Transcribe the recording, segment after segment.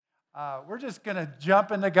We're just going to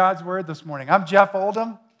jump into God's Word this morning. I'm Jeff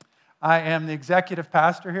Oldham. I am the executive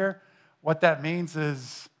pastor here. What that means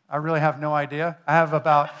is I really have no idea. I have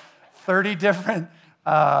about 30 different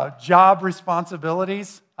job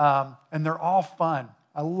responsibilities, and they're all fun.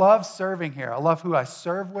 I love serving here. I love who I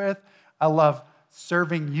serve with. I love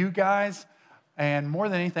serving you guys. And more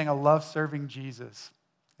than anything, I love serving Jesus.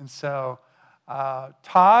 And so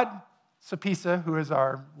Todd Sapisa, who is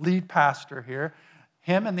our lead pastor here,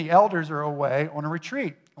 him and the elders are away on a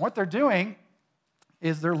retreat. And what they're doing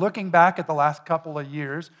is they're looking back at the last couple of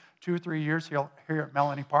years, 2 or 3 years here at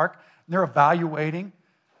Melanie Park, and they're evaluating,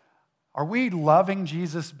 are we loving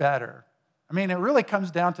Jesus better? I mean, it really comes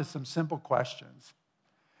down to some simple questions.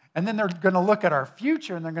 And then they're going to look at our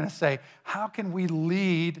future and they're going to say, how can we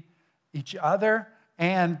lead each other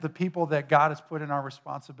and the people that God has put in our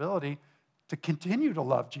responsibility to continue to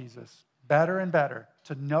love Jesus better and better,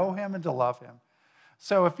 to know him and to love him?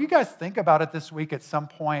 So if you guys think about it this week at some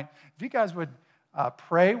point, if you guys would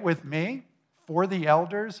pray with me for the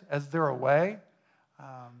elders as they're away,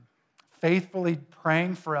 faithfully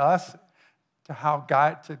praying for us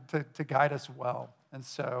to guide us well. And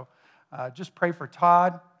so just pray for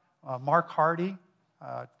Todd, Mark Hardy,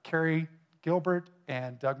 Carrie Gilbert,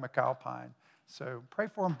 and Doug McAlpine. So pray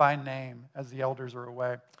for them by name as the elders are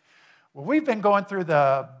away. Well, we've been going through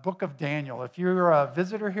the book of Daniel. If you're a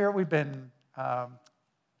visitor here, we've been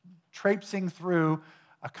traipsing through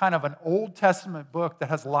a kind of an Old Testament book that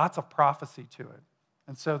has lots of prophecy to it.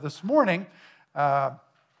 And so this morning, Todd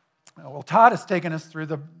has taken us through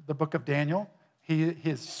the book of Daniel,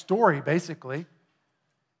 his story, basically,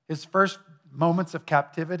 his first moments of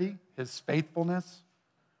captivity, his faithfulness,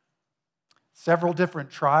 several different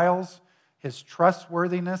trials, his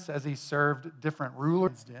trustworthiness as he served different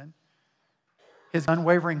rulers, his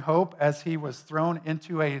unwavering hope as he was thrown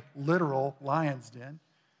into a literal lion's den,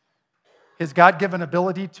 his God-given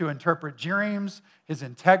ability to interpret dreams, his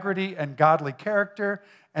integrity and godly character.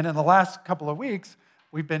 And in the last couple of weeks,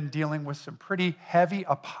 we've been dealing with some pretty heavy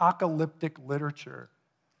apocalyptic literature.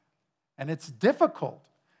 And it's difficult,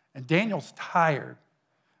 and Daniel's tired.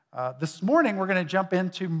 This morning, we're going to jump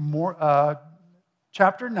into more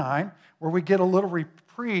chapter 9, where we get a little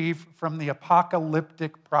reprieve from the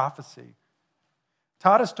apocalyptic prophecy.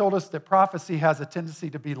 Todd has told us that prophecy has a tendency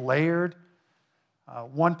to be layered.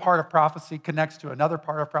 One part of prophecy connects to another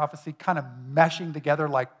part of prophecy, kind of meshing together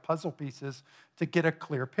like puzzle pieces to get a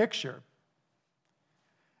clear picture.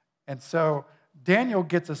 And so Daniel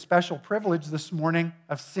gets a special privilege this morning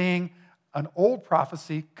of seeing an old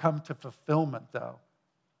prophecy come to fulfillment, though.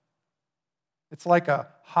 It's like a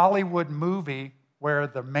Hollywood movie where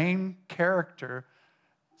the main character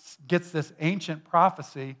gets this ancient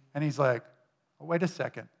prophecy, and he's like, oh, wait a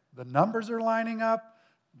second, the numbers are lining up,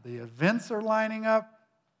 the events are lining up.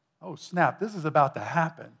 Oh, snap, this is about to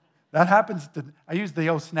happen. That happens to, I used the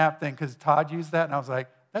old snap thing because Todd used that, and I was like,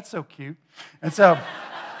 that's so cute. And so,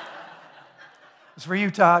 it's for you,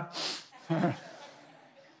 Todd.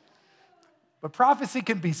 But prophecy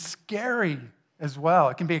can be scary as well.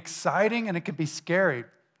 It can be exciting and it can be scary.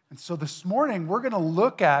 And so this morning, we're going to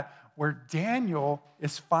look at where Daniel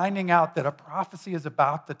is finding out that a prophecy is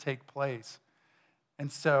about to take place.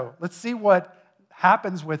 And so let's see what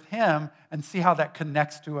happens with him and see how that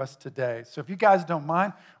connects to us today. So if you guys don't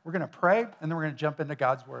mind, we're going to pray and then we're going to jump into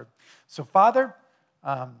God's word. So Father,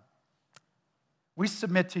 we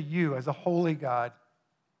submit to you as a holy God.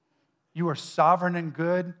 You are sovereign and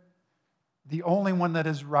good, the only one that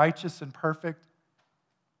is righteous and perfect.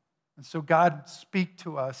 And so God, speak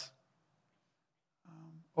to us.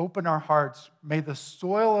 Open our hearts. May the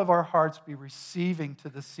soil of our hearts be receiving to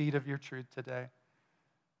the seed of your truth today.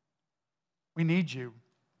 We need you.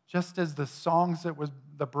 Just as the songs that was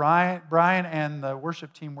the Brian and the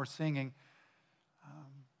worship team were singing,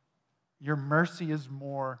 your mercy is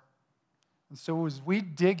more. And so as we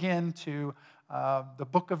dig into the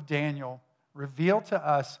book of Daniel, reveal to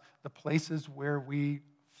us the places where we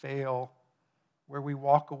fail, where we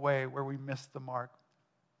walk away, where we miss the mark.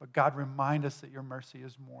 But God, remind us that your mercy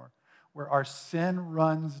is more. Where our sin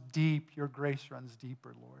runs deep, your grace runs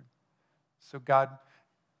deeper, Lord. So God,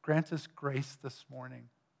 grant us grace this morning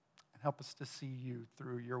and help us to see you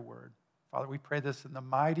through your word. Father, we pray this in the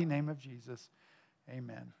mighty name of Jesus.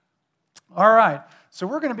 Amen. All right, so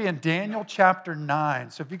we're going to be in Daniel chapter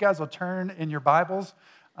 9. So if you guys will turn in your Bibles,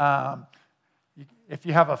 if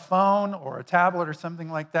you have a phone or a tablet or something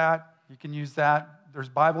like that, you can use that. There's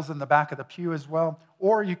Bibles in the back of the pew as well,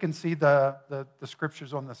 or you can see the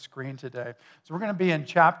scriptures on the screen today. So we're going to be in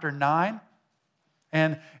chapter 9,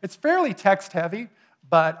 and it's fairly text heavy,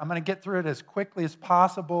 but I'm going to get through it as quickly as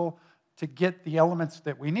possible to get the elements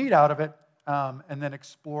that we need out of it and then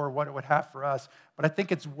explore what it would have for us. But I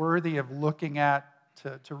think it's worthy of looking at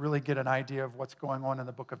to really get an idea of what's going on in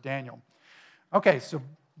the book of Daniel. Okay, so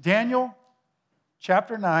Daniel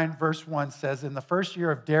chapter 9, verse 1 says, in the first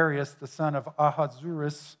year of Darius, the son of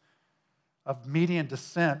Ahasuerus of Median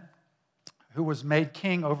descent, who was made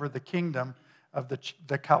king over the kingdom of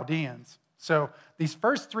the Chaldeans. So these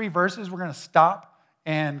first 3 verses, we're going to stop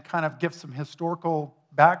and kind of give some historical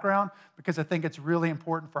background because I think it's really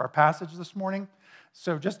important for our passage this morning.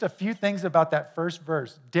 So just a few things about that first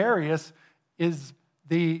verse. Darius is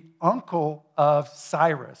the uncle of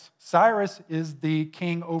Cyrus. Cyrus is the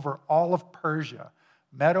king over all of Persia.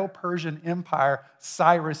 Medo-Persian Empire,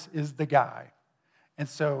 Cyrus is the guy. And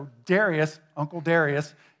so Darius, Uncle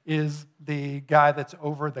Darius, is the guy that's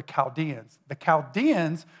over the Chaldeans. The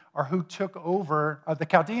Chaldeans are who took over, the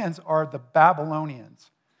Chaldeans are the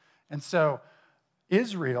Babylonians. And so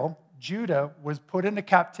Israel, Judah, was put into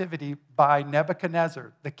captivity by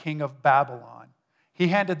Nebuchadnezzar, the king of Babylon. He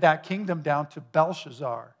handed that kingdom down to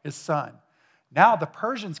Belshazzar, his son. Now the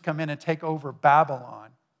Persians come in and take over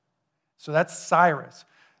Babylon. So that's Cyrus.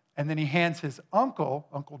 And then he hands his uncle,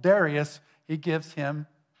 Uncle Darius, he gives him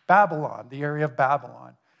Babylon, the area of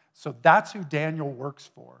Babylon. So that's who Daniel works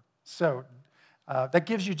for. So that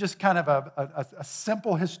gives you just kind of a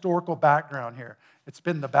simple historical background here. It's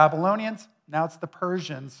been the Babylonians, now it's the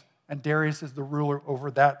Persians, and Darius is the ruler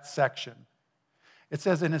over that section. It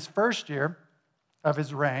says, in his first year of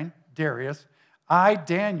his reign, Darius, I,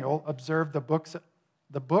 Daniel, observed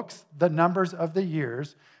the numbers of the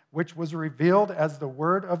years, which was revealed as the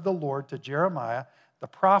word of the Lord to Jeremiah, the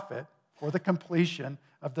prophet, for the completion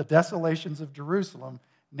of the desolations of Jerusalem,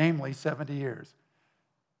 namely 70 years.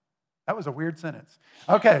 That was a weird sentence.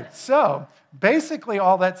 Okay, so basically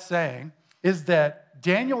all that's saying is that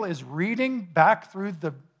Daniel is reading back through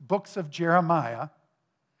the books of Jeremiah,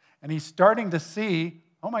 and he's starting to see,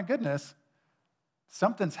 oh my goodness,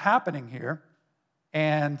 something's happening here,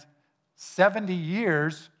 and 70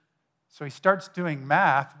 years, so he starts doing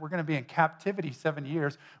math. We're going to be in captivity 7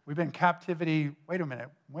 years. We've been in captivity, wait a minute,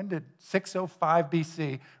 when did 605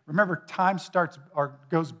 BC? Remember, time starts or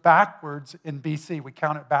goes backwards in BC. We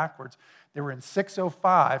count it backwards. They were in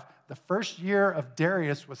 605. The first year of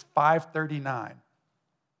Darius was 539.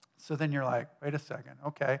 So then you're like, wait a second,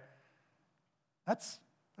 okay. That's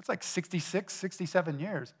like 66, 67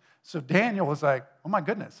 years. So Daniel was like, oh my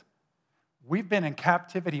goodness, we've been in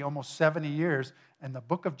captivity almost 70 years, and the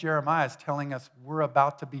book of Jeremiah is telling us we're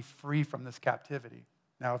about to be free from this captivity.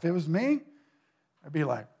 Now, if it was me, I'd be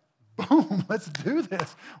like, boom, let's do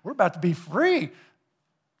this. We're about to be free.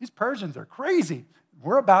 These Persians are crazy.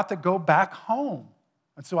 We're about to go back home.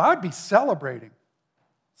 And so I'd be celebrating.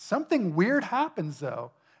 Something weird happens,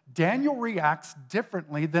 though. Daniel reacts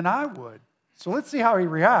differently than I would. So let's see how he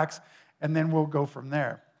reacts, and then we'll go from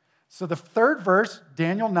there. So the third verse,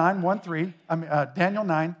 Daniel 9,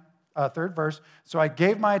 3rd verse. So I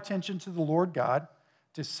gave my attention to the Lord God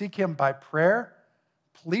to seek him by prayer,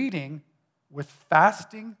 pleading with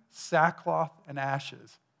fasting, sackcloth, and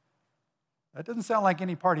ashes. That doesn't sound like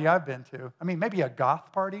any party I've been to. I mean, maybe a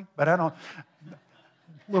goth party, but I don't,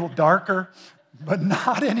 a little darker, but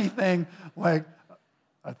not anything like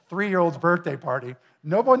a 3-year-old's birthday party.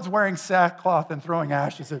 No one's wearing sackcloth and throwing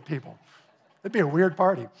ashes at people. It'd be a weird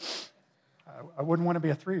party. I wouldn't want to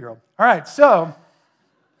be a 3-year-old. All right, so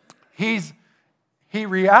he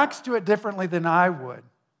reacts to it differently than I would.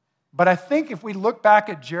 But I think if we look back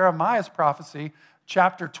at Jeremiah's prophecy,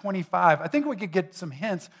 chapter 25, I think we could get some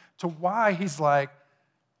hints to why he's like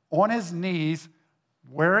on his knees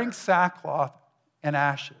wearing sackcloth and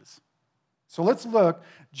ashes. So let's look.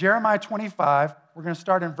 Jeremiah 25, we're going to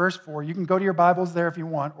start in verse 4. You can go to your Bibles there if you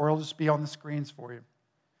want, or it'll just be on the screens for you.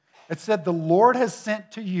 It said, the Lord has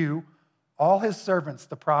sent to you all his servants,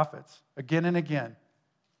 the prophets, again and again.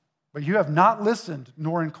 But you have not listened,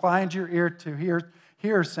 nor inclined your ear to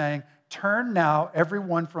hear, saying, turn now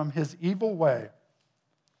everyone from his evil way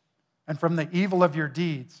and from the evil of your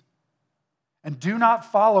deeds. And do not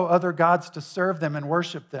follow other gods to serve them and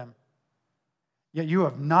worship them. Yet you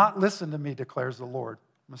have not listened to me, declares the Lord.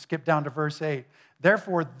 I'm going to skip down to verse 8.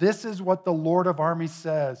 Therefore, this is what the Lord of armies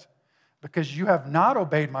says. Because you have not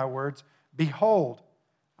obeyed my words, behold,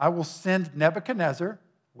 I will send Nebuchadnezzar,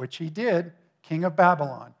 which he did, king of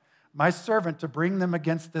Babylon, my servant, to bring them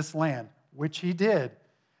against this land, which he did.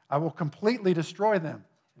 I will completely destroy them,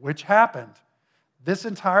 which happened. This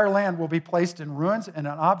entire land will be placed in ruins and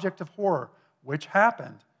an object of horror, which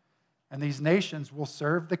happened. And these nations will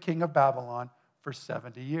serve the king of Babylon for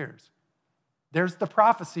 70 years. There's the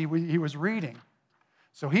prophecy he was reading.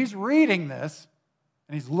 So he's reading this,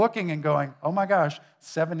 And he's looking and going, oh my gosh,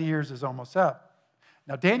 70 years is almost up.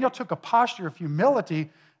 Now, Daniel took a posture of humility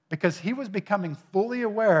because he was becoming fully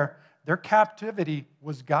aware their captivity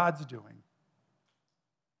was God's doing.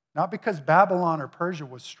 Not because Babylon or Persia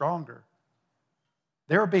was stronger.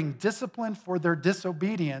 They were being disciplined for their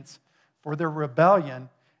disobedience, for their rebellion,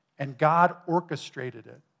 and God orchestrated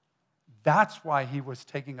it. That's why he was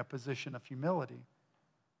taking a position of humility.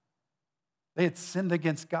 They had sinned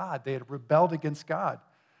against God. They had rebelled against God.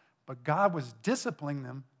 But God was disciplining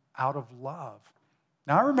them out of love.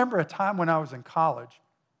 Now, I remember a time when I was in college.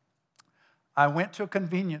 I went to a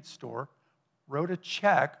convenience store, wrote a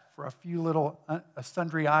check for a few little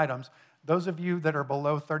sundry items. Those of you that are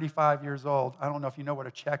below 35 years old, I don't know if you know what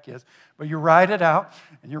a check is, but you write it out,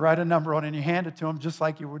 and you write a number on it, and you hand it to them just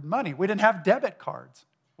like you would money. We didn't have debit cards.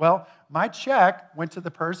 Well, my check went to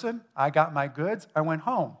the person. I got my goods. I went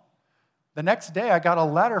home. The next day, I got a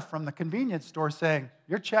letter from the convenience store saying,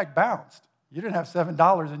 your check bounced. You didn't have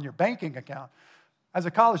 $7 in your banking account. As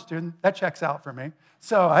a college student, that checks out for me.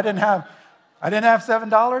 So I didn't have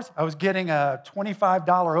 $7. I was getting a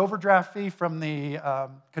 $25 overdraft fee from the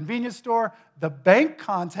convenience store. The bank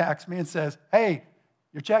contacts me and says, hey,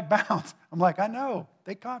 your check bounced. I'm like, I know.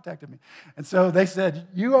 They contacted me. And so they said,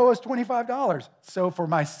 you owe us $25. So for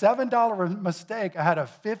my $7 mistake, I had a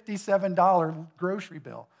 $57 grocery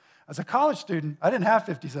bill. As a college student, I didn't have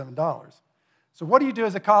 $57. So what do you do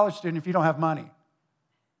as a college student if you don't have money?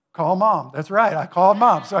 Call mom. That's right. I called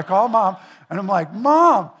mom. So I called mom, and I'm like,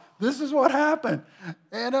 Mom, this is what happened.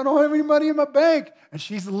 And I don't have any money in my bank. And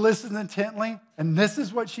she's listening intently, and this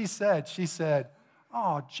is what she said. She said,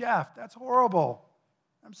 oh, Jeff, that's horrible.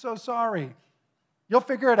 I'm so sorry. You'll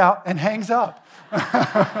figure it out, and hangs up.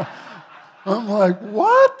 I'm like,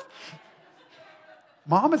 what?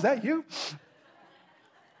 Mom, is that you?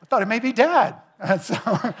 I thought it may be Dad.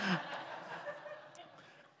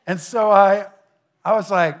 And so I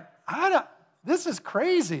was like, this is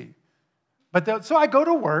crazy. So I go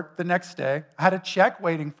to work the next day. I had a check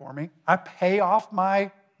waiting for me. I pay off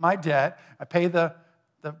my debt. I pay the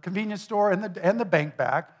convenience store and the bank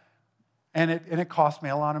back, and it cost me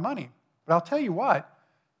a lot of money. But I'll tell you what,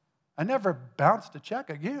 I never bounced a check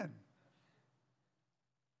again.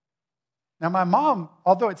 Now, my mom,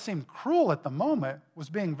 although it seemed cruel at the moment, was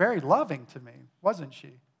being very loving to me, wasn't she?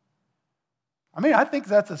 I mean, I think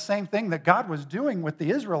that's the same thing that God was doing with the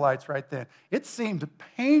Israelites right then. It seemed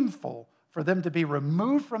painful for them to be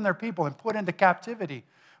removed from their people and put into captivity.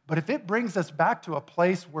 But if it brings us back to a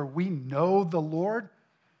place where we know the Lord,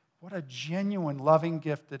 what a genuine, loving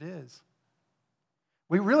gift it is.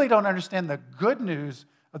 We really don't understand the good news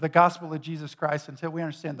of the gospel of Jesus Christ until we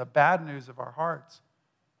understand the bad news of our hearts.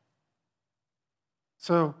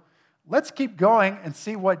 So let's keep going and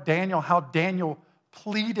see how Daniel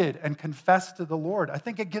pleaded and confessed to the Lord. I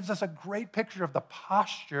think it gives us a great picture of the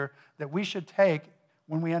posture that we should take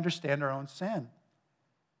when we understand our own sin.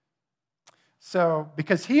 So,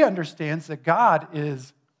 because he understands that God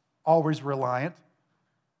is always reliant,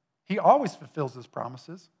 he always fulfills his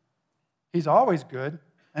promises, he's always good,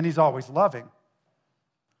 and he's always loving.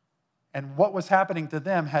 And what was happening to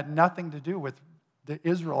them had nothing to do with the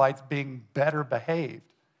Israelites being better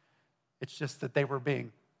behaved. It's just that they were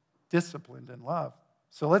being disciplined in love.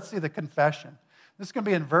 So let's see the confession. This is going to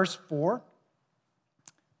be in verse 4.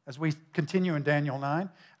 As we continue in Daniel 9,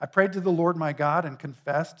 I prayed to the Lord my God and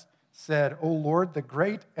confessed, said, O Lord, the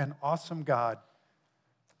great and awesome God,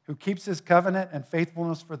 who keeps his covenant and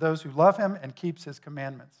faithfulness for those who love him and keeps his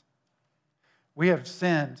commandments. We have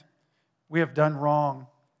sinned, we have done wrong,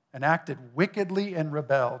 and acted wickedly and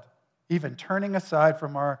rebelled, even turning aside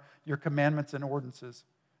from your commandments and ordinances.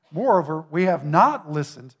 Moreover, we have not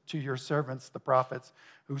listened to your servants, the prophets,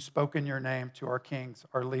 who spoke in your name to our kings,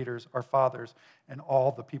 our leaders, our fathers, and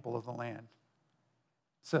all the people of the land.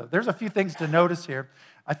 So there's a few things to notice here.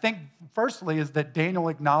 I think, firstly, is that Daniel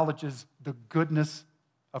acknowledges the goodness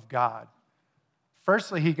of God.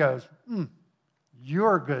 Firstly, he goes,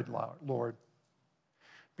 you're good, Lord.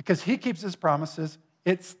 Because he keeps his promises.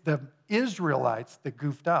 It's the Israelites that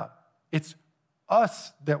goofed up. It's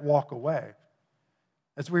us that walk away.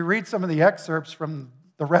 As we read some of the excerpts from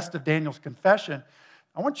the rest of Daniel's confession,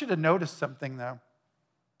 I want you to notice something, though.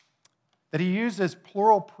 That he uses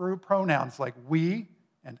plural pronouns like we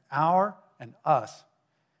and our and us.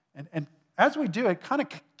 And as we do it, kind of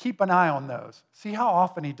keep an eye on those. See how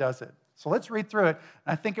often he does it. So let's read through it.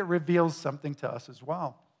 And I think it reveals something to us as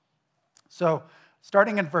well. So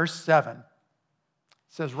starting in verse 7, it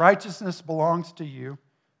says, righteousness belongs to you,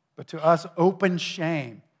 but to us open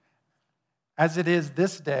shame, as it is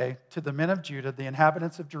this day to the men of Judah, the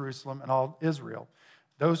inhabitants of Jerusalem, and all Israel.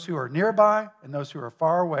 those who are nearby and those who are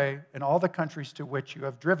far away, in all the countries to which you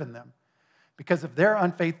have driven them. Because of their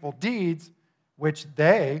unfaithful deeds, which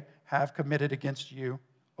they have committed against you,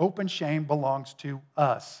 open shame belongs to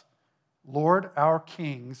us, Lord, our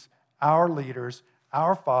kings, our leaders,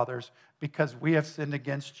 our fathers, because we have sinned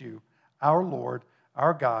against you. Our Lord,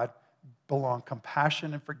 our God, belong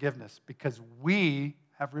compassion and forgiveness, because we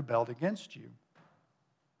have rebelled against you.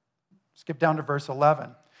 Skip down to verse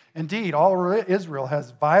 11. Indeed, all Israel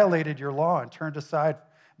has violated your law and turned aside,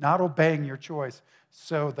 not obeying your choice.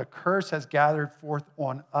 So the curse has gathered forth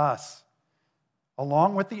on us,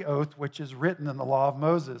 along with the oath which is written in the law of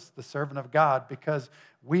Moses, the servant of God, because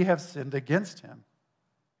we have sinned against him.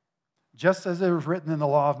 Just as it was written in the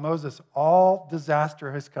law of Moses, all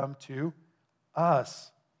disaster has come to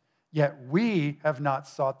us. Yet we have not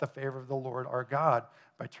sought the favor of the Lord our God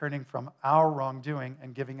by turning from our wrongdoing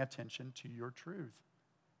and giving attention to your truth.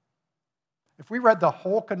 If we read the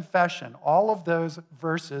whole confession, all of those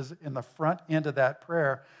verses in the front end of that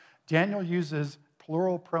prayer, Daniel uses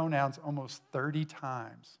plural pronouns almost 30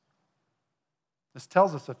 times. This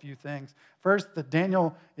tells us a few things. First, that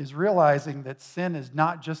Daniel is realizing that sin is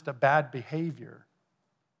not just a bad behavior.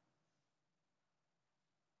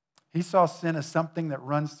 He saw sin as something that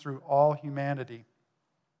runs through all humanity,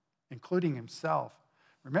 including himself.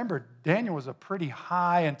 Remember, Daniel was a pretty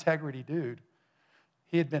high integrity dude.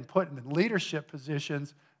 He had been put in leadership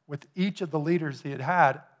positions with each of the leaders he had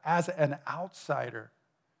had as an outsider.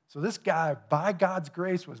 So this guy, by God's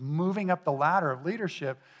grace, was moving up the ladder of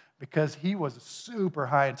leadership because he was super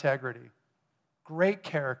high integrity, great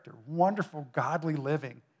character, wonderful godly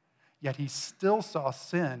living, yet he still saw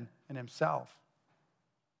sin in himself.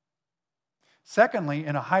 Secondly,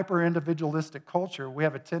 in a hyper-individualistic culture, we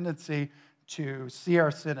have a tendency to see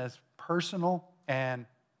our sin as personal and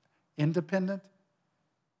independent,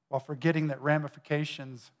 while forgetting that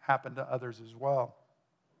ramifications happen to others as well.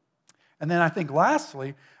 And then I think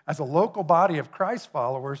lastly, as a local body of Christ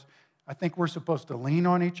followers, I think we're supposed to lean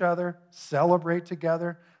on each other, celebrate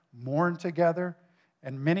together, mourn together,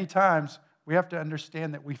 and many times we have to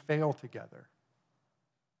understand that we fail together.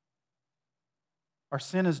 Our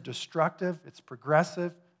sin is destructive, it's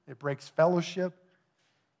progressive, it breaks fellowship,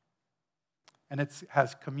 and it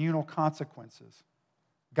has communal consequences.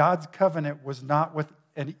 God's covenant was not with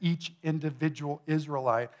each individual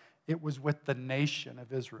Israelite, it was with the nation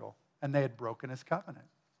of Israel, and they had broken his covenant.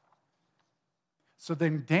 So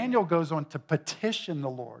then Daniel goes on to petition the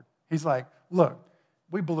Lord. He's like, look,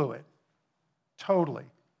 we blew it. Totally.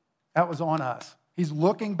 That was on us. He's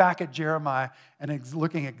looking back at Jeremiah and he's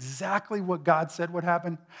looking exactly what God said would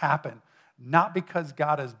happen, happened. Not because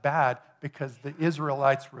God is bad, because the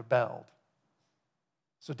Israelites rebelled.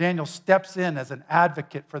 So Daniel steps in as an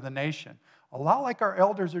advocate for the nation, a lot like our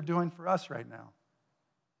elders are doing for us right now,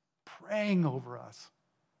 praying over us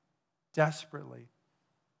desperately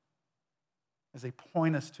as they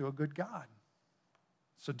point us to a good God.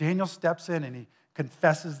 So Daniel steps in and he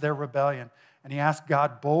confesses their rebellion, and he asks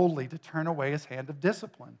God boldly to turn away his hand of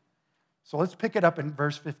discipline. So let's pick it up in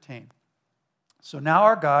verse 15. So now,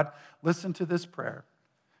 our God, listen to this prayer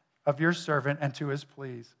of your servant and to his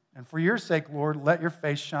pleas. And for your sake, Lord, let your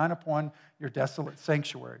face shine upon your desolate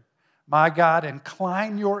sanctuary. My God,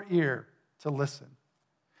 incline your ear to listen.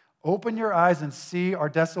 Open your eyes and see our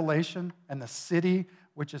desolation and the city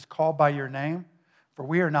which is called by your name. For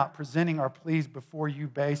we are not presenting our pleas before you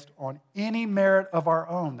based on any merit of our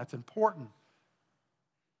own. That's important.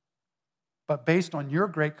 But based on your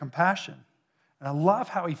great compassion. And I love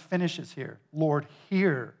how he finishes here. Lord,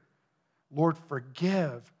 hear. Lord,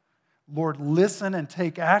 forgive. Lord, listen and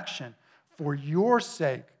take action. For your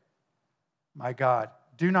sake, my God,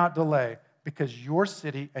 do not delay, because your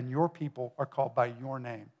city and your people are called by your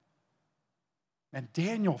name. And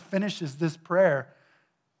Daniel finishes this prayer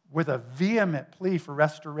with a vehement plea for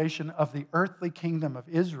restoration of the earthly kingdom of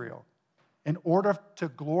Israel in order to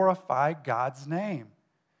glorify God's name.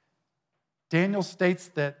 Daniel states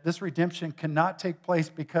that this redemption cannot take place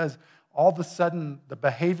because all of a sudden the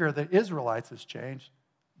behavior of the Israelites has changed.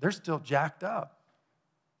 They're still jacked up.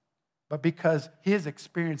 But because he has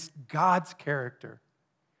experienced God's character,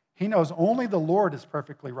 he knows only the Lord is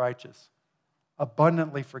perfectly righteous,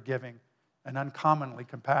 abundantly forgiving, and uncommonly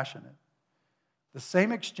compassionate. The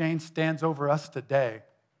same exchange stands over us today.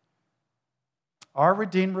 Our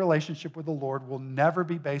redeemed relationship with the Lord will never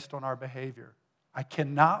be based on our behavior. I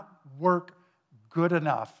cannot work good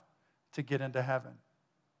enough to get into heaven.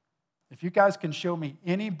 If you guys can show me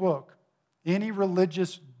any book, any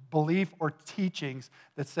religious belief or teachings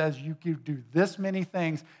that says you can do this many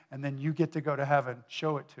things and then you get to go to heaven,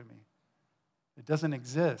 show it to me. It doesn't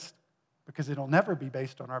exist because it'll never be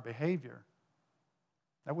based on our behavior.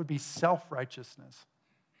 That would be self-righteousness.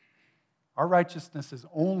 Our righteousness is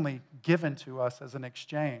only given to us as an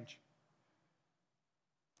exchange.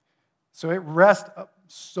 So it rests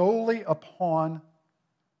solely upon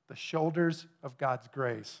the shoulders of God's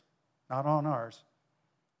grace, not on ours.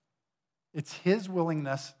 It's His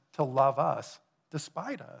willingness to love us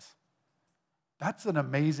despite us. That's an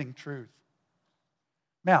amazing truth.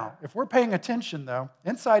 Now, if we're paying attention, though,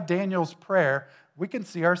 inside Daniel's prayer, we can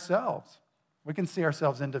see ourselves. We can see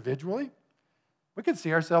ourselves individually. We can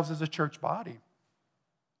see ourselves as a church body.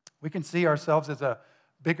 We can see ourselves as a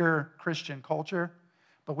bigger Christian culture.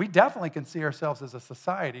 But we definitely can see ourselves as a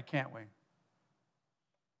society, can't we?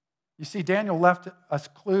 You see, Daniel left us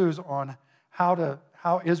clues on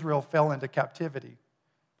how Israel fell into captivity.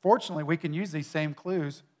 Fortunately, we can use these same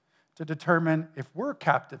clues to determine if we're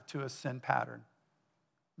captive to a sin pattern,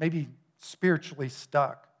 maybe spiritually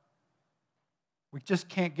stuck. We just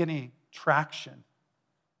can't get any traction.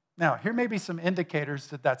 Now, here may be some indicators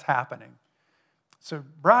that that's happening. So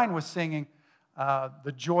Brian was singing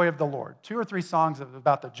the joy of the Lord, 2 or 3 songs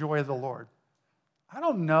about the joy of the Lord. I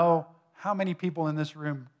don't know how many people in this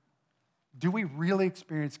room do we really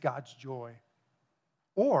experience God's joy?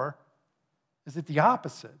 Or is it the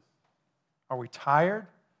opposite? Are we tired,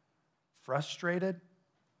 frustrated,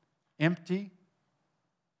 empty,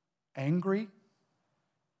 angry,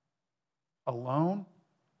 alone,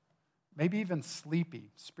 maybe even sleepy,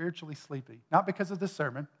 spiritually sleepy? Not because of this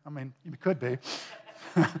sermon. I mean, you could be.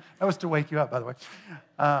 That was to wake you up, by the way.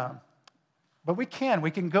 But we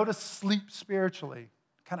can go to sleep spiritually,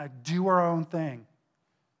 kind of do our own thing.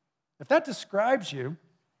 If that describes you,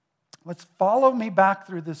 let's follow me back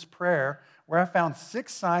through this prayer where I found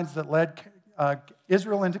 6 signs that led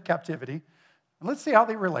Israel into captivity. And let's see how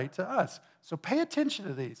they relate to us. So pay attention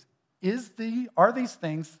to these. Are these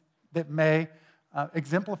things that may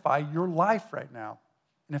exemplify your life right now?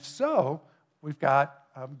 And if so, we've got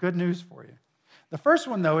good news for you. The first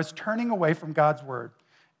one, though, is turning away from God's word.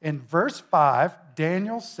 In verse 5,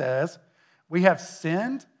 Daniel says, "We have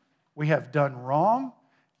sinned, we have done wrong,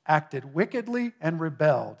 acted wickedly, and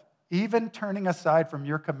rebelled, even turning aside from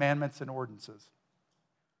your commandments and ordinances."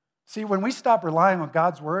 See, when we stop relying on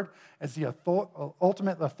God's word as the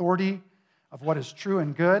ultimate authority of what is true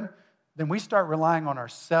and good, then we start relying on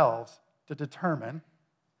ourselves to determine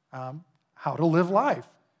how to live life.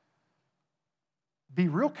 Be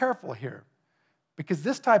real careful here, because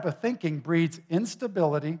this type of thinking breeds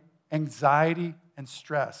instability, anxiety, and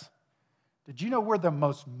stress. Did you know we're the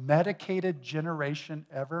most medicated generation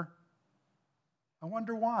ever? I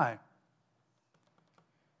wonder why.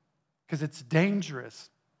 Because it's dangerous,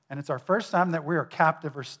 and it's our first time that we are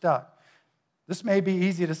captive or stuck. This may be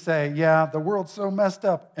easy to say, yeah, the world's so messed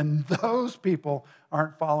up, and those people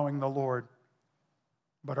aren't following the Lord.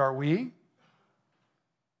 But are we?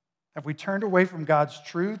 Have we turned away from God's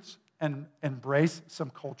truths and embraced some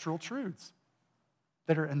cultural truths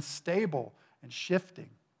that are unstable and shifting?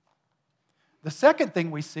 The second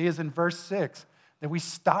thing we see is in verse 6, that we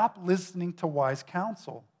stop listening to wise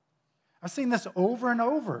counsel. I've seen this over and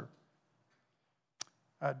over.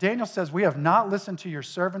 Daniel says, "We have not listened to your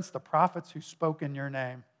servants, the prophets who spoke in your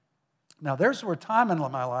name." Now, there's a time in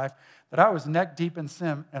my life that I was neck deep in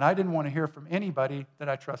sin, and I didn't want to hear from anybody that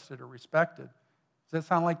I trusted or respected. Does that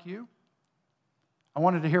sound like you? I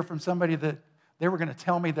wanted to hear from somebody that they were going to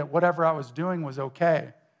tell me that whatever I was doing was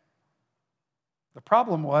okay. The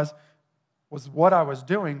problem was what I was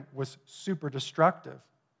doing was super destructive.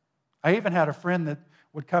 I even had a friend that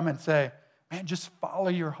would come and say, "Man, just follow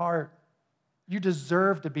your heart. You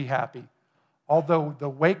deserve to be happy." Although the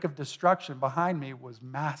wake of destruction behind me was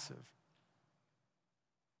massive.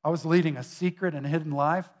 I was leading a secret and hidden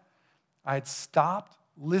life. I had stopped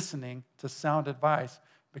listening to sound advice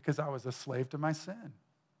because I was a slave to my sin.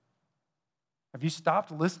 Have you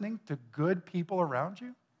stopped listening to good people around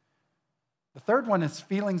you? The third one is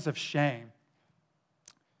feelings of shame.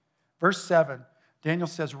 Verse 7, Daniel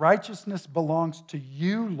says, "Righteousness belongs to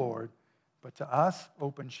you, Lord, but to us,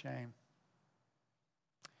 open shame."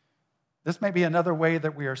 This may be another way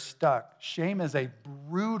that we are stuck. Shame is a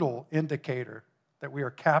brutal indicator that we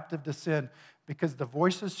are captive to sin, because the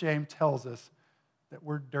voice of shame tells us that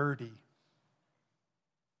we're dirty.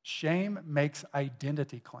 Shame makes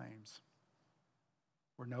identity claims.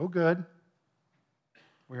 We're no good.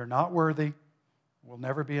 We are not worthy. We'll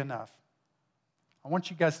never be enough. I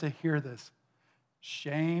want you guys to hear this.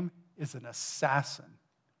 Shame is an assassin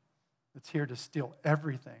that's here to steal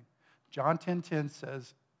everything. John 10:10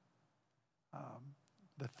 says,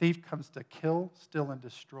 the thief comes to kill, steal, and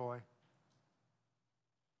destroy.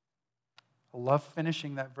 I love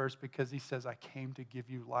finishing that verse because he says, I came to give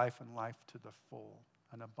you life and life to the full,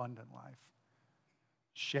 an abundant life.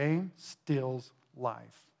 Shame steals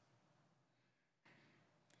life.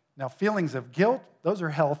 Now, feelings of guilt, those are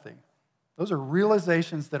healthy. Those are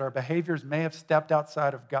realizations that our behaviors may have stepped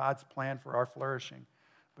outside of God's plan for our flourishing.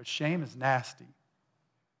 But shame is nasty.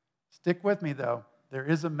 Stick with me, though. There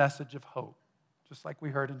is a message of hope, just like we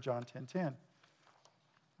heard in John 10:10.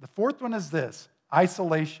 The fourth one is this: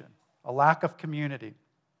 isolation, a lack of community.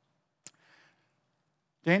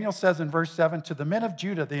 Daniel says in verse 7, to the men of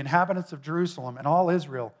Judah, the inhabitants of Jerusalem, and all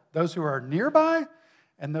Israel, those who are nearby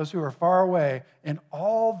and those who are far away, in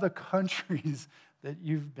all the countries that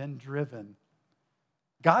you've been driven.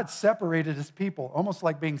 God separated his people, almost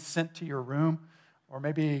like being sent to your room, or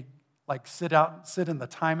maybe like sit in the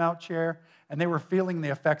timeout chair, and they were feeling the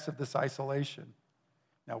effects of this isolation.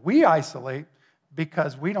 Now, we isolate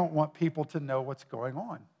because we don't want people to know what's going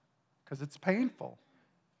on, because it's painful.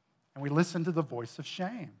 And we listen to the voice of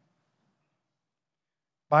shame.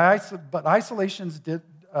 But isolation's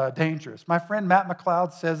dangerous. My friend Matt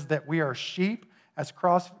McLeod says that we are sheep as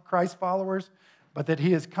Christ followers, but that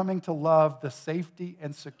he is coming to love the safety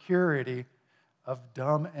and security of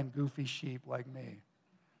dumb and goofy sheep like me.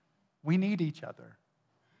 We need each other.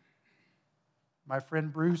 My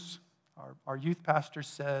friend Bruce, our youth pastor,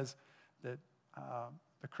 says that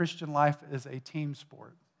the Christian life is a team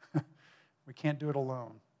sport. We can't do it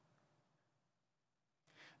alone.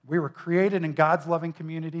 We were created in God's loving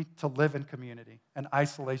community to live in community, and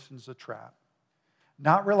isolation is a trap.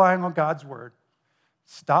 Not relying on God's word,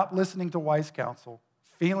 stop listening to wise counsel,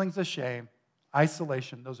 feelings of shame,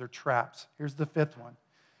 isolation, those are traps. Here's the fifth one.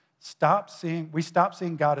 We stop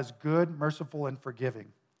seeing God as good, merciful, and forgiving.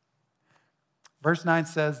 Verse 9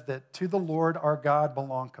 says that to the Lord our God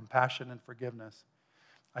belong compassion and forgiveness.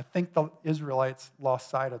 I think the Israelites lost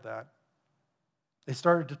sight of that. They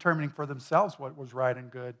started determining for themselves what was right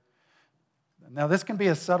and good. Now, this can be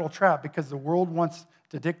a subtle trap because the world wants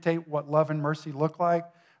to dictate what love and mercy look like,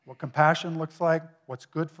 what compassion looks like, what's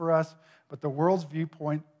good for us, but the world's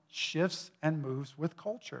viewpoint shifts and moves with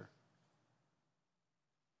culture.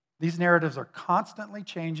 These narratives are constantly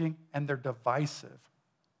changing and they're divisive.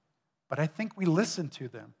 But I think we listen to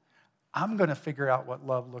them. I'm going to figure out what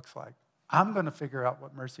love looks like. I'm going to figure out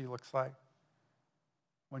what mercy looks like,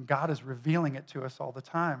 when God is revealing it to us all the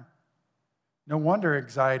time. No wonder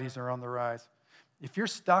anxieties are on the rise. If you're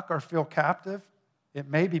stuck or feel captive, it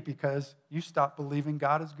may be because you stopped believing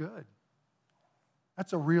God is good.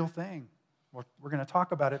 That's a real thing. We're going to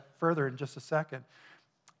talk about it further in just a second.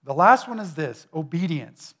 The last one is this: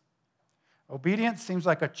 obedience. Obedience seems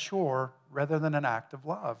like a chore rather than an act of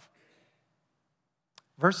love.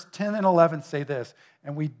 Verse 10 and 11 say this: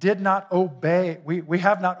 and we did not obey, we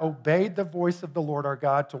have not obeyed the voice of the Lord our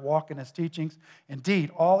God to walk in his teachings.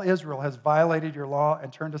 Indeed, all Israel has violated your law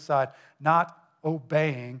and turned aside, not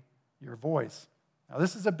obeying your voice. Now,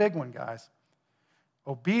 this is a big one, guys.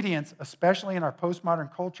 Obedience, especially in our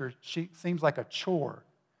postmodern culture, seems like a chore,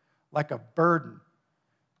 like a burden.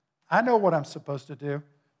 I know what I'm supposed to do,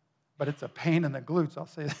 but it's a pain in the glutes, I'll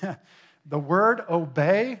say that. The word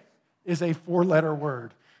obey is a 4-letter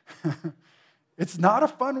word. It's not a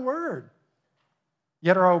fun word.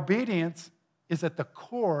 Yet our obedience is at the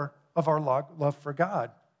core of our love for God.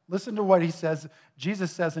 Listen to what he says.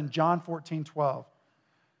 Jesus says in John 14:12,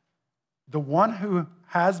 the one who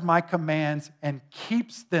has my commands and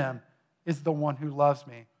keeps them is the one who loves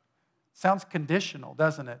me. Sounds conditional,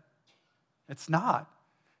 doesn't it? It's not.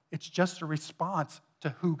 It's just a response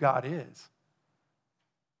to who God is.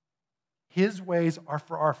 His ways are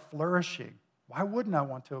for our flourishing. Why wouldn't I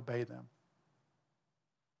want to obey them?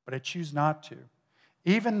 But I choose not to.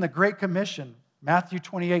 Even the Great Commission, Matthew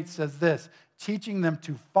 28 says this: teaching them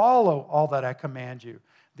to follow all that I command you.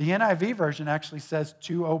 The NIV version actually says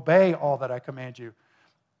to obey all that I command you.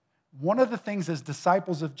 One of the things as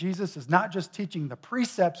disciples of Jesus is not just teaching the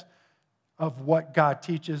precepts of what God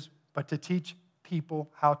teaches, but to teach people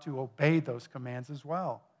how to obey those commands as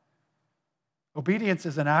well. Obedience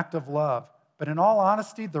is an act of love. But in all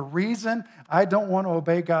honesty, the reason I don't want to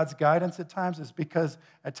obey God's guidance at times is because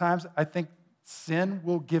at times I think sin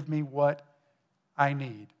will give me what I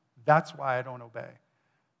need. That's why I don't obey.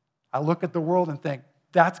 I look at the world and think,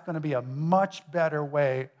 that's going to be a much better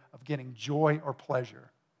way of getting joy or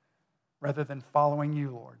pleasure rather than following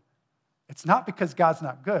you, Lord. It's not because God's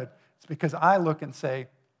not good. It's because I look and say,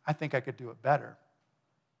 I think I could do it better.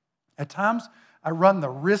 At times, I run the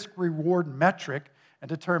risk-reward metric and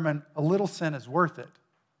determine a little sin is worth it.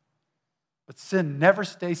 But sin never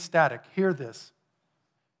stays static. Hear this.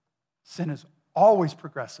 Sin is always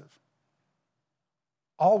progressive,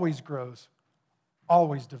 always grows,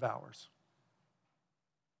 always devours.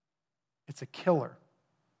 It's a killer.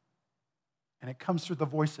 And it comes through the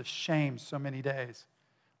voice of shame so many days.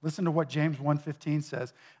 Listen to what James 1:15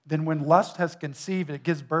 says. Then when lust has conceived, it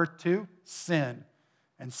gives birth to sin.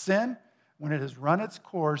 And sin, when it has run its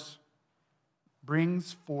course,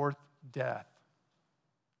 brings forth death.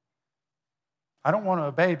 I don't want to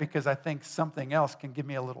obey because I think something else can give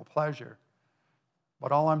me a little pleasure.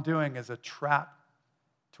 But all I'm doing is a trap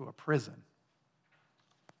to a prison.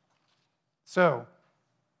 So,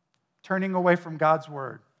 turning away from God's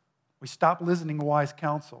word, we stop listening to wise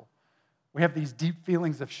counsel. We have these deep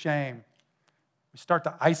feelings of shame. We start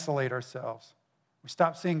to isolate ourselves. We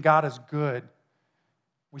stop seeing God as good.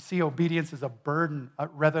 We see obedience as a burden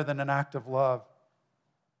rather than an act of love.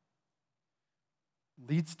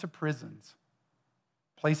 Leads to prisons,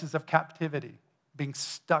 places of captivity, being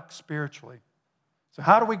stuck spiritually. So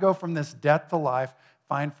how do we go from this death to life,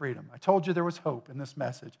 find freedom? I told you there was hope in this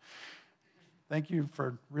message. Thank you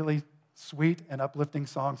for really sweet and uplifting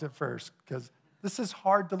songs at first, because this is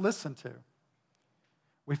hard to listen to.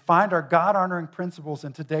 We find our God-honoring principles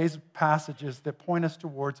in today's passages that point us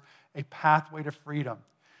towards a pathway to freedom.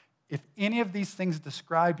 If any of these things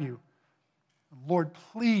describe you, Lord,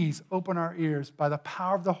 please open our ears by the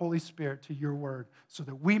power of the Holy Spirit to your word so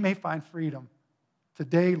that we may find freedom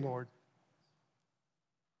today, Lord.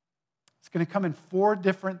 It's going to come in 4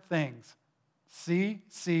 different things. C,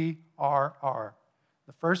 C, R, R.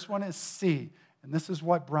 The first one is C, and this is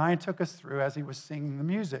what Brian took us through as he was singing the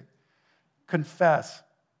music. Confess.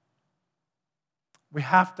 We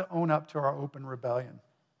have to own up to our open rebellion.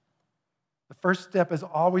 The first step is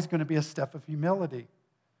always going to be a step of humility.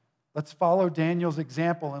 Let's follow Daniel's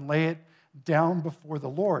example and lay it down before the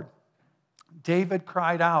Lord. David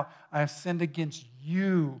cried out, I have sinned against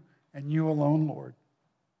you and you alone, Lord.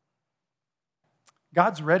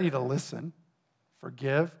 God's ready to listen,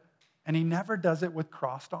 forgive, and he never does it with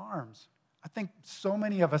crossed arms. I think so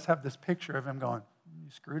many of us have this picture of him going, you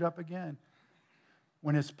screwed up again.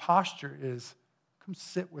 When his posture is, come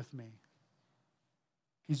sit with me.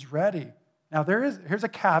 He's ready. Now here's a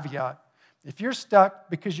caveat. If you're stuck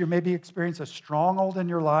because you maybe experienced a stronghold in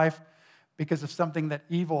your life because of something that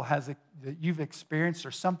that you've experienced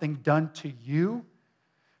or something done to you,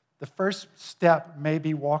 the first step may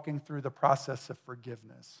be walking through the process of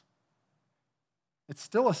forgiveness. It's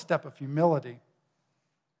still a step of humility.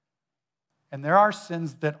 And there are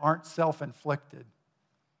sins that aren't self-inflicted.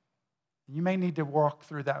 You may need to walk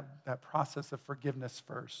through that process of forgiveness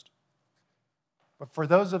first. But for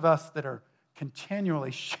those of us that are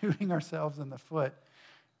continually shooting ourselves in the foot,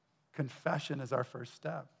 confession is our first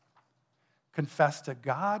step. Confess to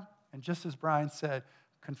God, and just as Brian said,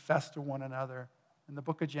 confess to one another. In the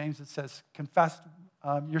book of James, it says, confess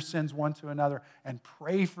your sins one to another and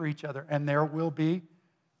pray for each other, and there will be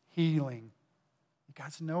healing. You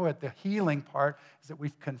guys know it. The healing part is that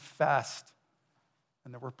we've confessed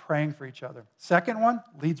and that we're praying for each other. Second one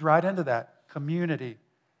leads right into that, community.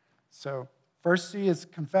 So first C is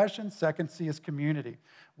confession, second C is community.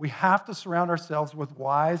 We have to surround ourselves with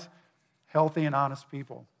wise, healthy, and honest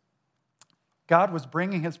people. God was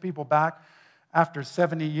bringing his people back after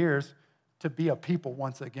 70 years to be a people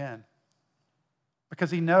once again, because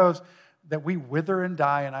he knows that we wither and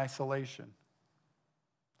die in isolation.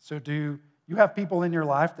 So do you have people in your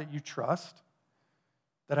life that you trust,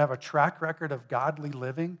 that have a track record of godly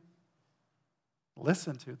living?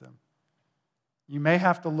 Listen to them. You may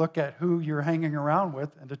have to look at who you're hanging around with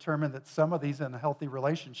and determine that some of these unhealthy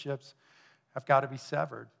relationships have got to be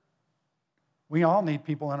severed. We all need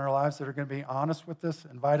people in our lives that are going to be honest with us,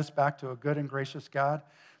 invite us back to a good and gracious God.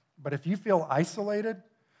 But if you feel isolated,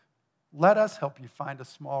 let us help you find a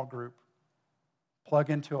small group.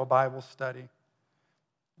 Plug into a Bible study.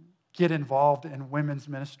 Get involved in women's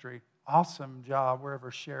ministry. Awesome job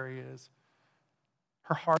wherever Sherry is.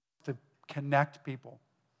 Her heart is to connect people.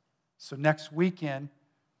 So next weekend,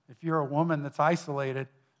 if you're a woman that's isolated,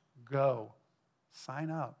 go.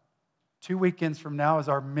 Sign up. 2 weekends from now is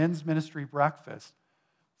our men's ministry breakfast.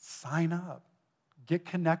 Sign up. Get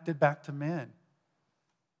connected back to men.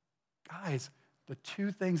 Guys, the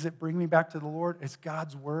 2 things that bring me back to the Lord is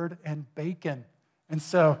God's word and bacon. And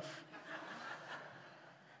so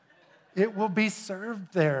it will be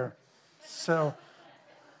served there. So,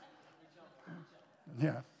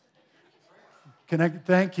 yeah.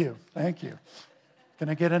 Thank you. Can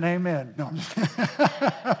I get an amen? No, I'm just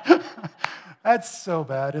That's so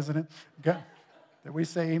bad, isn't it? That we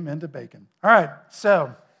say amen to bacon. All right,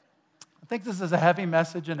 so I think this is a heavy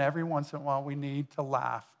message, and every once in a while we need to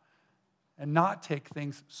laugh and not take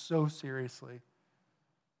things so seriously.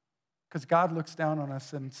 Because God looks down on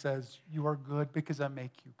us and says, you are good because I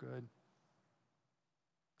make you good.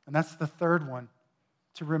 And that's the third one,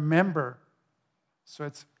 to remember. So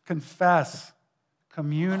it's confess,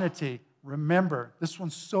 community, remember. This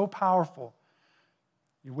one's so powerful.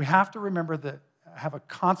 We have to remember that, have a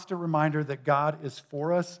constant reminder that God is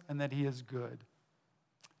for us and that he is good.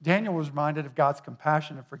 Daniel was reminded of God's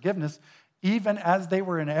compassion and forgiveness even as they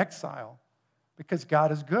were in exile, because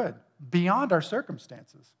God is good beyond our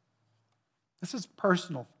circumstances. This is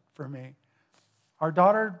personal for me. Our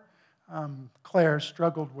daughter, Claire,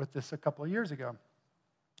 struggled with this a couple of years ago.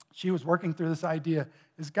 She was working through this idea,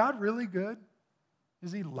 is God really good?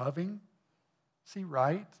 Is he loving? Is he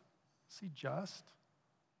right? Is he just?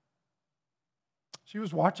 She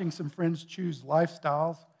was watching some friends choose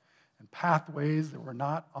lifestyles and pathways that were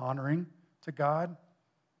not honoring to God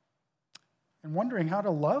and wondering how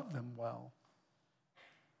to love them well,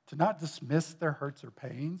 to not dismiss their hurts or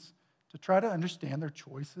pains, to try to understand their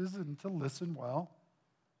choices and to listen well.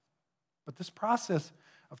 But this process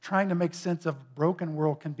of trying to make sense of a broken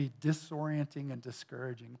world can be disorienting and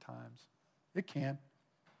discouraging times. It can.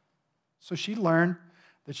 So she learned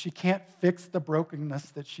that she can't fix the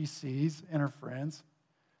brokenness that she sees in her friends,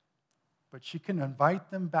 but she can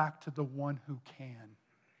invite them back to the one who can.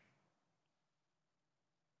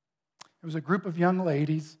 It was a group of young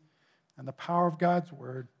ladies and the power of God's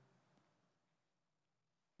word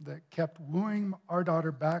that kept wooing our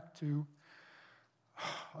daughter back to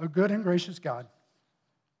a good and gracious God.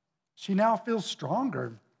 She now feels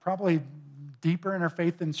stronger, probably deeper in her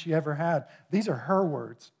faith than she ever had. These are her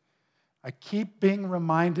words. I keep being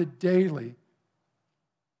reminded daily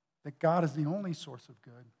that God is the only source of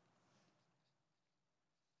good.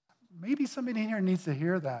 Maybe somebody in here needs to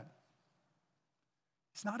hear that.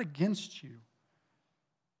 He's not against you.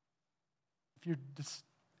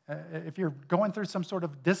 If you're going through some sort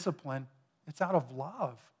of discipline, it's out of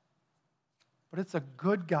love. But it's a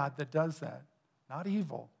good God that does that, not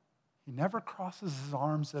evil. He never crosses his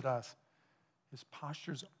arms at us. His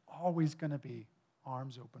posture's always going to be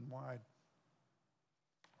arms open wide.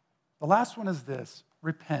 The last one is this: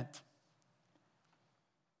 repent.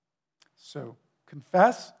 So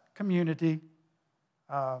confess, community,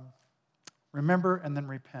 remember, and then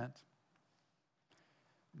repent.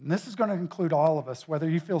 And this is going to include all of us, whether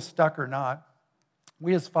you feel stuck or not.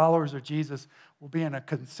 We as followers of Jesus will be in a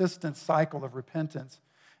consistent cycle of repentance.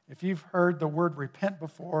 If you've heard the word repent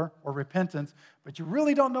before, or repentance, but you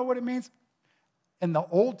really don't know what it means, in the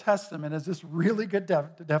Old Testament is this really good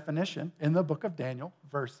definition in the book of Daniel,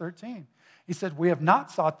 verse 13. He said, we have not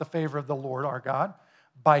sought the favor of the Lord our God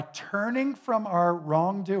by turning from our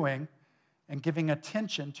wrongdoing and giving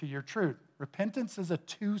attention to your truth. Repentance is a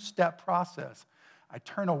two-step process. I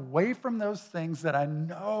turn away from those things that I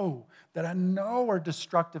know are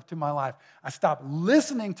destructive to my life. I stop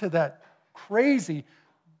listening to that crazy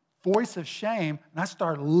voice of shame, and I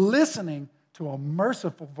start listening to a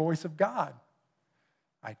merciful voice of God.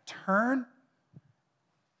 I turn,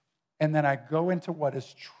 and then I go into what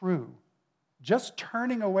is true. Just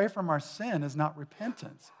turning away from our sin is not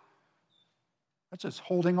repentance. That's just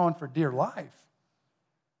holding on for dear life.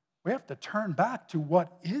 We have to turn back to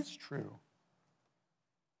what is true.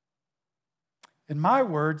 In my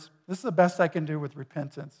words, this is the best I can do with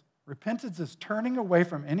repentance. Repentance is turning away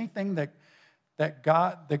from anything that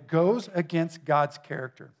goes against God's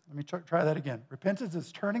character. Let me try that again. Repentance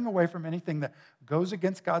is turning away from anything that goes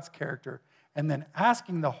against God's character and then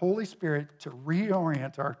asking the Holy Spirit to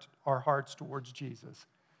reorient our hearts towards Jesus.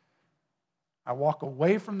 I walk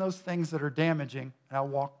away from those things that are damaging, and I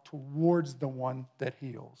walk towards the one that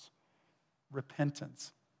heals.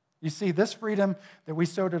 Repentance. You see, this freedom that we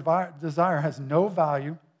so desire has no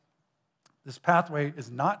value. This pathway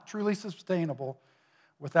is not truly sustainable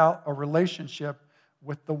without a relationship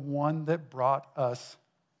with the one that brought us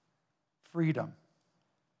freedom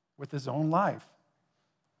with his own life.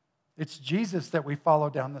 It's Jesus that we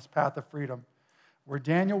follow down this path of freedom. Where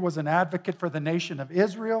Daniel was an advocate for the nation of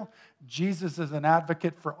Israel, Jesus is an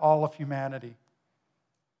advocate for all of humanity.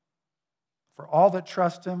 For all that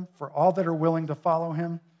trust him, for all that are willing to follow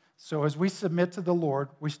him. So as we submit to the Lord,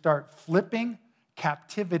 we start flipping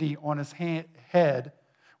captivity on his head.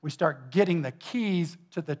 We start getting the keys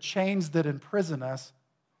to the chains that imprison us.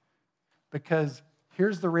 Because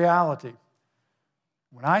here's the reality.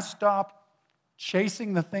 When I stop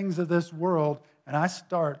chasing the things of this world and I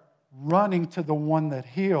start running to the one that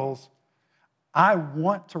heals, I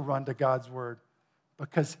want to run to God's word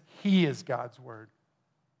because he is God's word.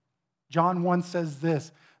 John 1 says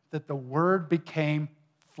this, that the word became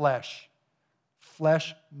flesh.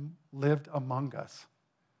 Flesh lived among us.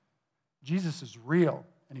 Jesus is real,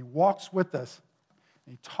 and he walks with us,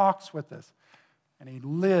 and he talks with us, and he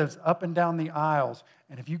lives up and down the aisles.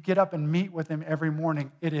 And if you get up and meet with him every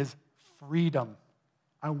morning, it is freedom.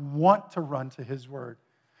 I want to run to his word.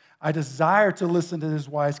 I desire to listen to his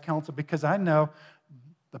wise counsel because I know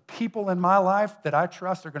the people in my life that I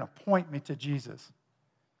trust are going to point me to Jesus.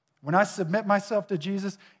 When I submit myself to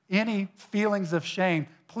Jesus, any feelings of shame,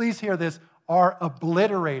 please hear this, are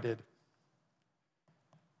obliterated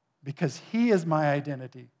because he is my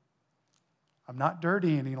identity. I'm not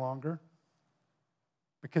dirty any longer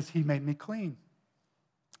because he made me clean.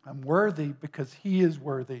 I'm worthy because he is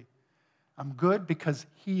worthy. I'm good because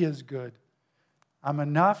he is good. I'm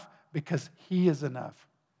enough because he is enough.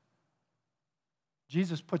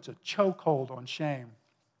 Jesus puts a chokehold on shame.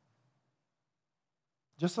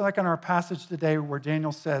 Just like in our passage today where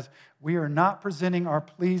Daniel says, we are not presenting our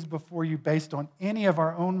pleas before you based on any of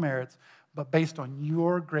our own merits, but based on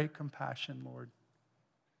your great compassion, Lord.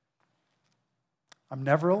 I'm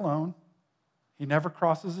never alone. He never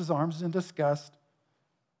crosses his arms in disgust.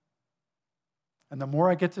 And the more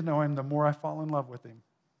I get to know him, the more I fall in love with him.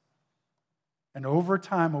 And over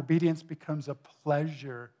time, obedience becomes a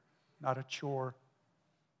pleasure, not a chore.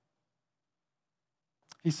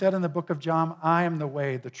 He said in the book of John, I am the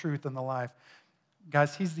way, the truth, and the life.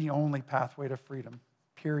 Guys, he's the only pathway to freedom,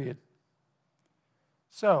 period.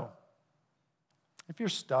 So, if you're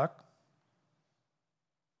stuck,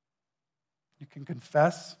 you can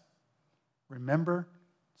confess, remember,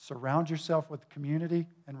 surround yourself with community,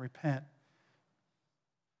 and repent.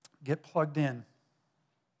 Get plugged in.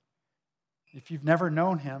 If you've never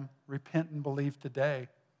known him, repent and believe today.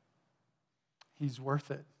 He's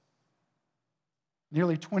worth it.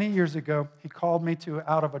 Nearly 20 years ago, he called me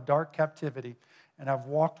out of a dark captivity, and I've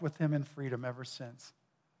walked with him in freedom ever since.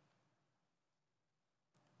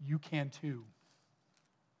 You can too.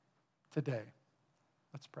 Today.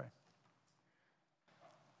 Let's pray.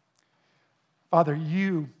 Father,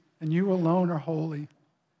 you and you alone are holy.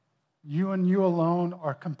 You and you alone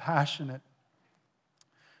are compassionate.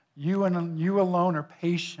 You and you alone are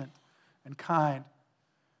patient and kind.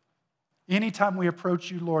 Anytime we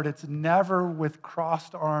approach you, Lord, it's never with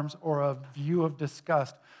crossed arms or a view of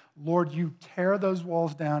disgust. Lord, you tear those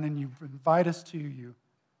walls down and you invite us to you.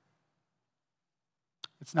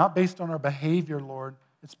 It's not based on our behavior, Lord.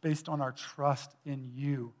 It's based on our trust in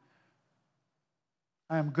you.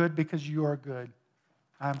 I am good because you are good.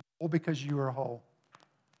 I am whole because you are whole.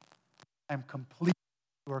 I am complete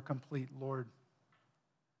because you are complete, Lord.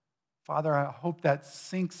 Father, I hope that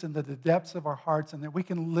sinks into the depths of our hearts and that we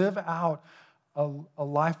can live out a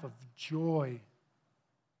life of joy.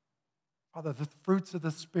 Father, the fruits of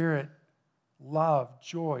the Spirit, love,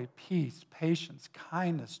 joy, peace, patience,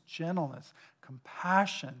 kindness, gentleness,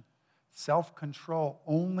 compassion, self-control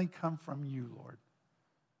only come from you, Lord.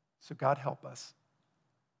 So God, help us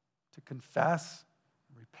to confess,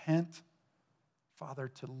 repent,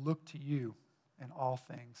 Father, to look to you in all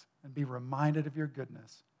things and be reminded of your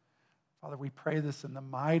goodness. Father, we pray this in the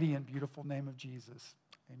mighty and beautiful name of Jesus.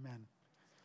 Amen.